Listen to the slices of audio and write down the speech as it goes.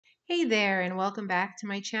Hey there, and welcome back to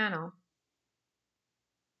my channel.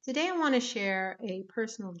 Today I want to share a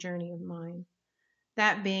personal journey of mine,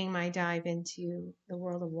 that being my dive into the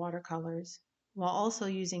world of watercolors, while also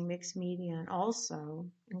using mixed media and also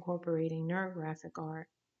incorporating neurographic art.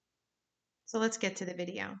 So let's get to the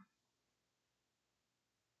video.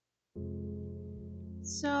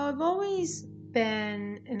 So I've always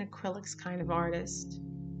been an acrylics kind of artist,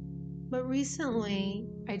 but recently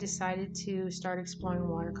I decided to start exploring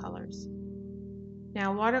watercolors.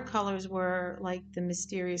 Now, watercolors were like the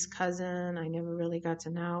mysterious cousin I never really got to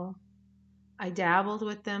know. I dabbled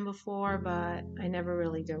with them before, but I never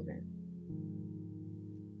really dove in.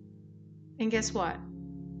 And guess what?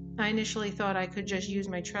 I initially thought I could just use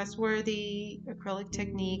my trustworthy acrylic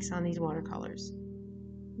techniques on these watercolors.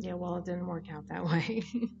 Yeah, well, it didn't work out that way.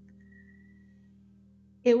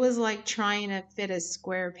 It was like trying to fit a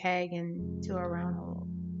square peg into a round hole.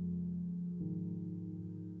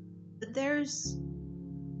 But there's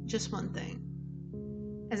just one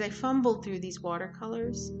thing. As I fumbled through these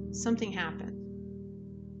watercolors, something happened.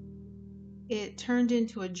 It turned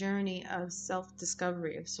into a journey of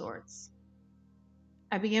self-discovery of sorts.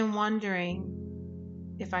 I began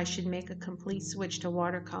wondering if I should make a complete switch to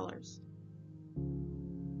watercolors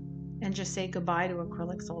and just say goodbye to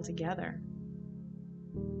acrylics altogether.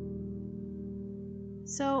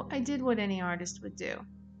 So I did what any artist would do.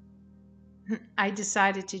 I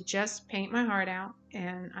decided to just paint my heart out,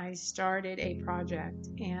 and I started a project,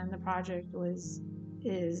 and the project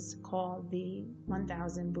is called the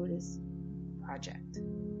 1000 Buddhas Project,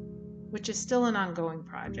 which is still an ongoing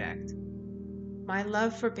project. My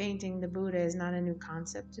love for painting the Buddha is not a new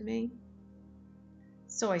concept to me,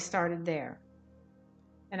 so I started there.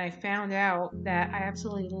 And I found out that I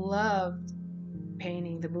absolutely loved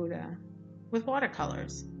painting the Buddha with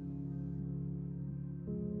watercolors.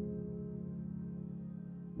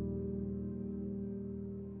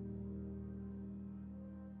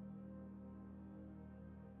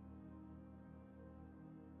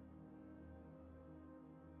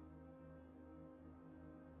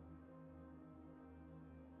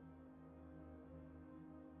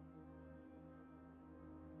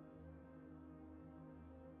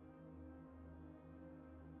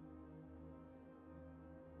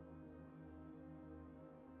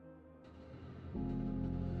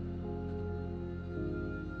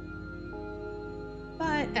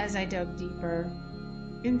 But as I dug deeper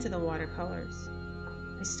into the watercolors,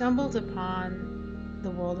 I stumbled upon the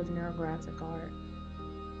world of neurographic art.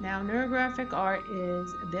 Now, neurographic art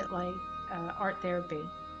is a bit like art therapy,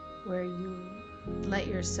 where you let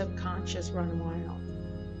your subconscious run wild.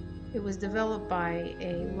 It was developed by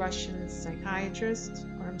a Russian psychologist,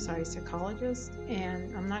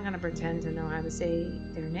 and I'm not going to pretend to know how to say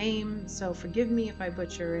their name, so forgive me if I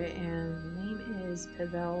butcher it, and the name is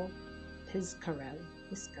Pavel Piskarev,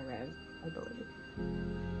 I believe.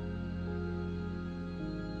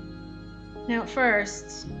 Now, at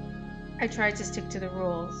first, I tried to stick to the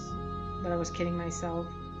rules, but I was kidding myself.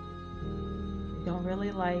 I don't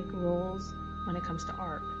really like rules when it comes to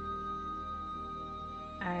art.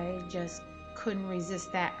 I just couldn't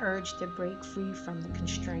resist that urge to break free from the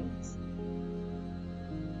constraints.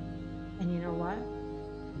 And you know what?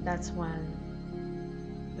 That's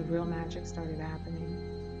when the real magic started happening.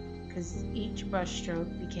 Because each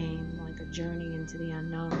brushstroke became like a journey into the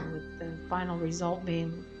unknown, with the final result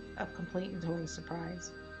being a complete and total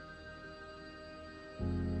surprise.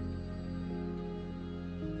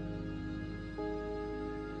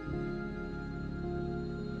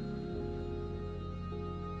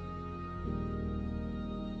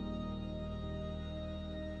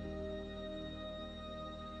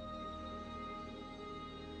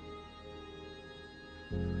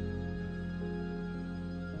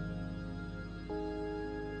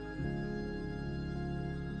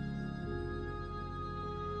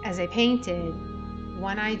 As I painted,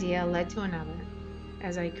 one idea led to another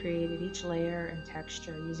as I created each layer and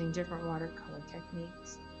texture using different watercolor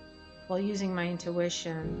techniques. While using my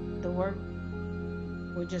intuition, the work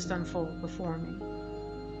would just unfold before me.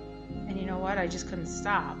 And you know what? I just couldn't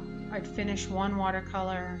stop. I'd finish one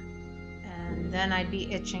watercolor and then I'd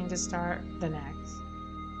be itching to start the next.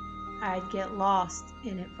 I'd get lost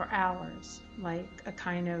in it for hours, like a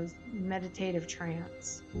kind of meditative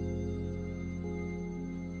trance.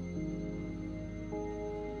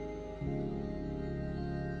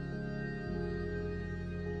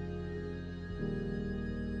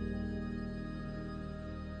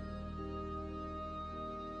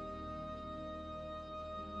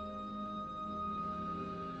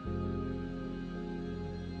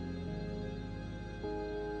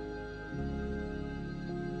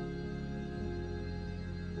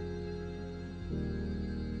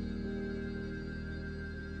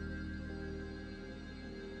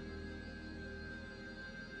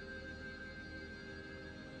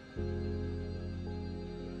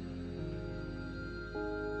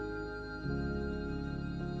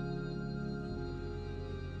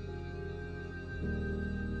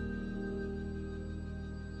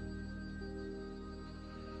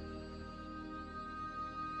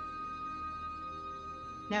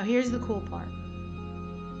 Now, here's the cool part.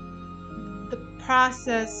 The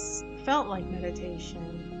process felt like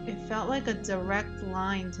meditation. It felt like a direct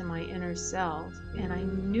line to my inner self, and I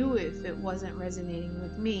knew if it wasn't resonating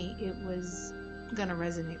with me, it was going to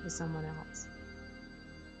resonate with someone else.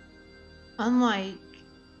 Unlike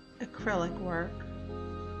acrylic work,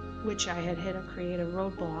 which I had hit a creative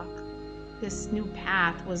roadblock, this new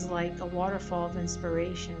path was like a waterfall of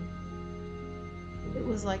inspiration. It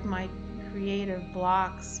was like my creative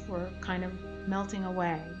blocks were kind of melting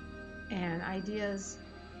away, and ideas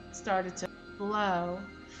started to flow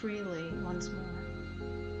freely once more.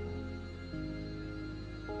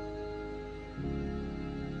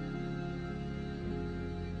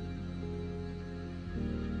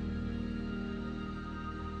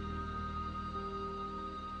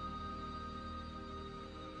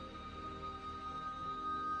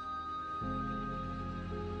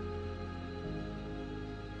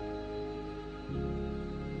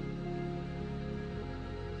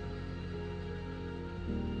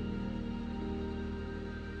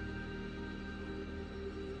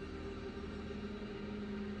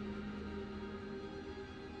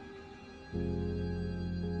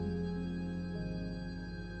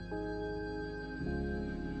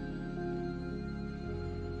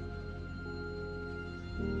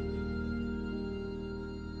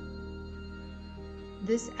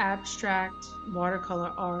 This abstract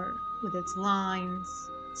watercolor art, with its lines,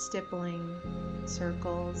 stippling,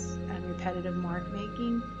 circles, and repetitive mark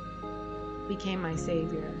making, became my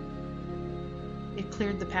savior. It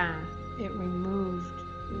cleared the path. It removed,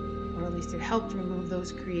 or at least it helped remove,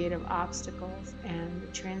 those creative obstacles, and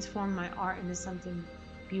it transformed my art into something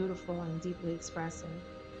beautiful and deeply expressive.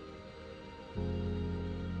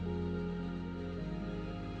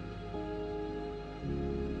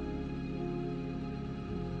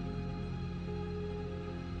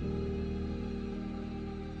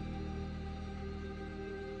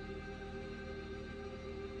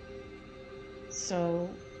 So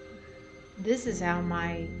this is how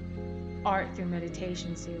my Art Through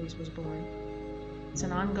Meditation series was born. It's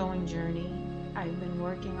an ongoing journey. I've been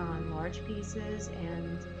working on large pieces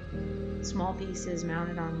and small pieces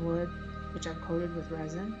mounted on wood, which I've coated with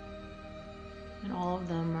resin. And all of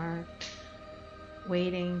them are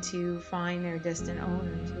waiting to find their destined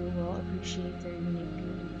owners who will appreciate their unique beauty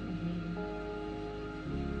and meaning.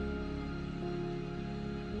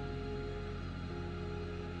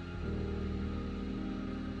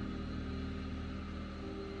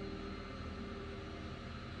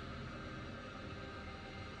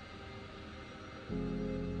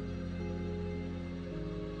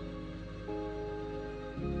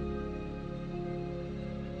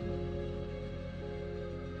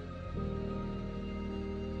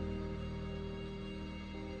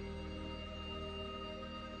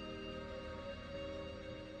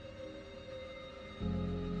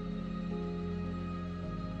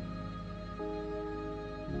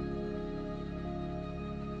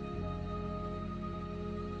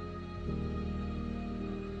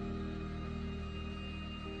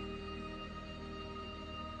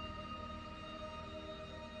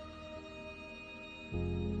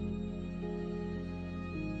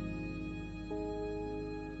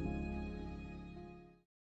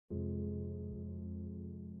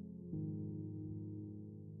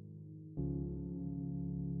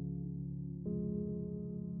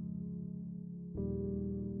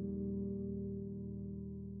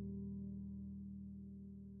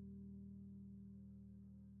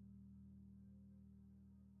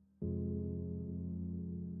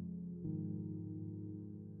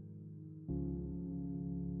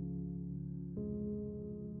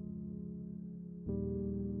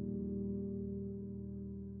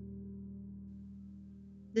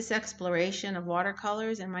 This exploration of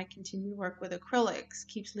watercolors and my continued work with acrylics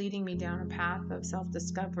keeps leading me down a path of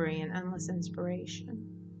self-discovery and endless inspiration.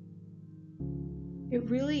 It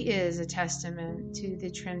really is a testament to the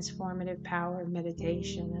transformative power of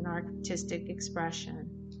meditation and artistic expression,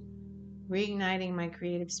 reigniting my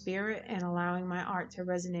creative spirit and allowing my art to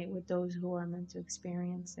resonate with those who are meant to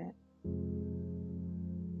experience it.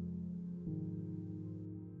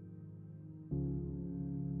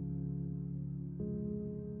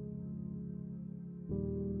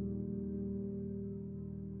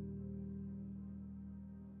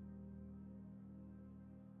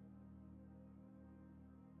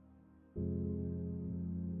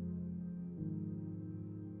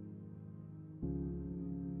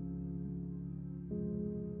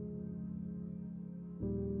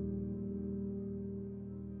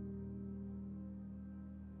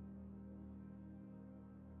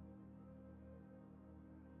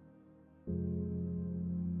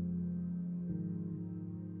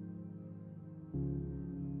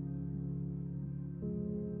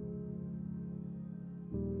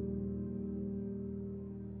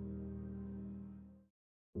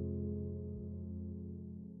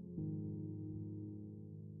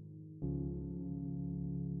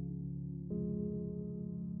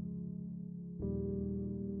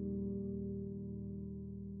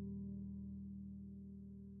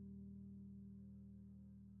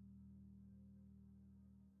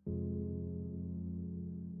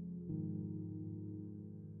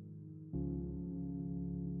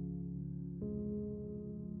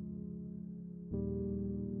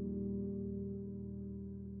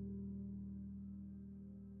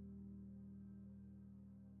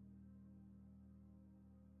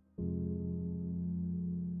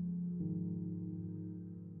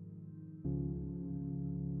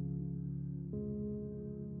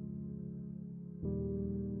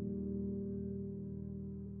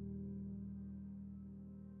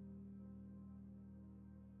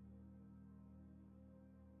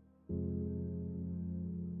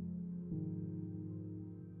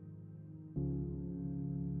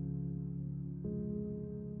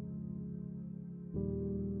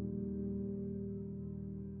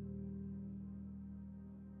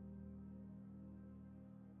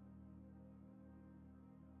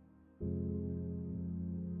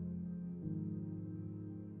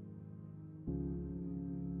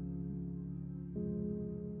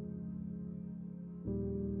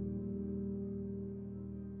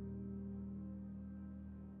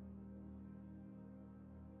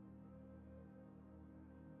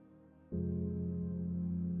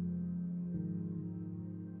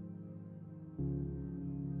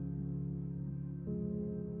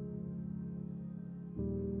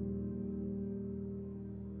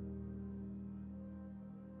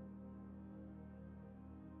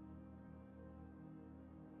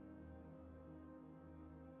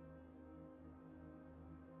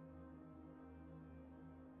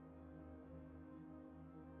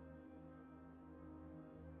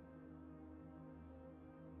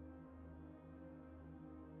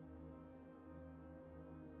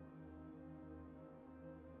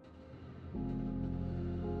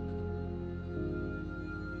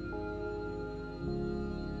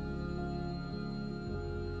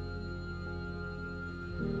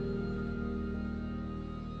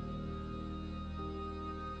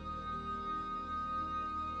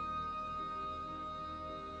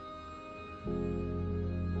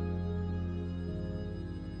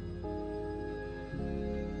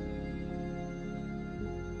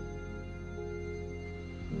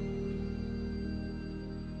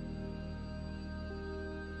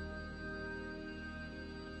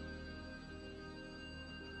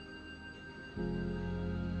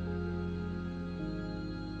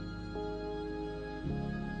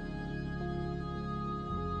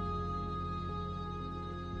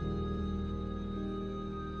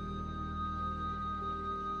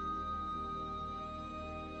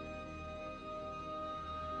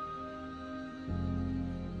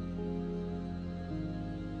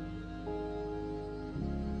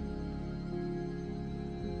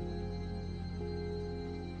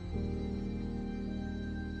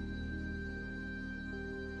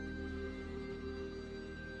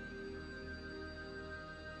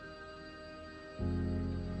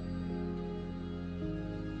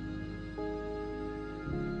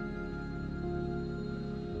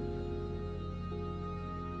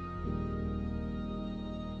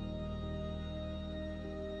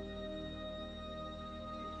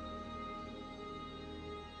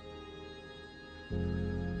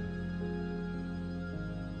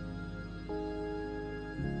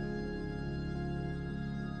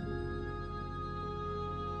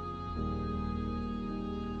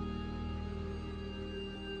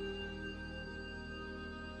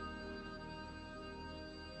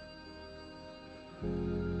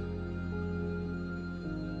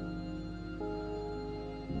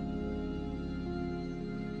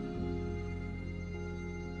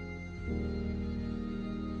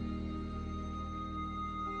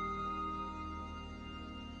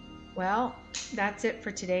 Well, that's it for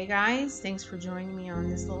today, guys. Thanks for joining me on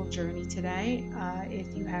this little journey today.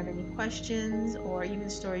 If you have any questions or even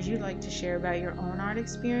stories you'd like to share about your own art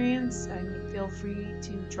experience, feel free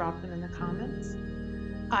to drop them in the comments.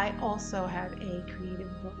 I also have a creative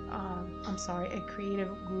group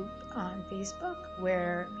on Facebook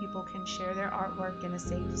where people can share their artwork in a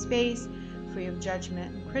safe space, free of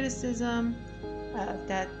judgment and criticism. If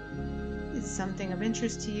that is something of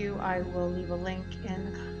interest to you, I will leave a link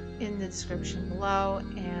in the description below.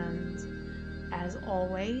 And as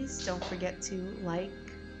always, don't forget to like,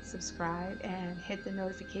 subscribe, and hit the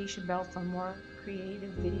notification bell for more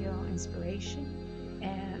creative video inspiration.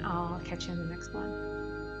 And I'll catch you in the next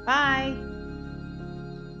one. Bye!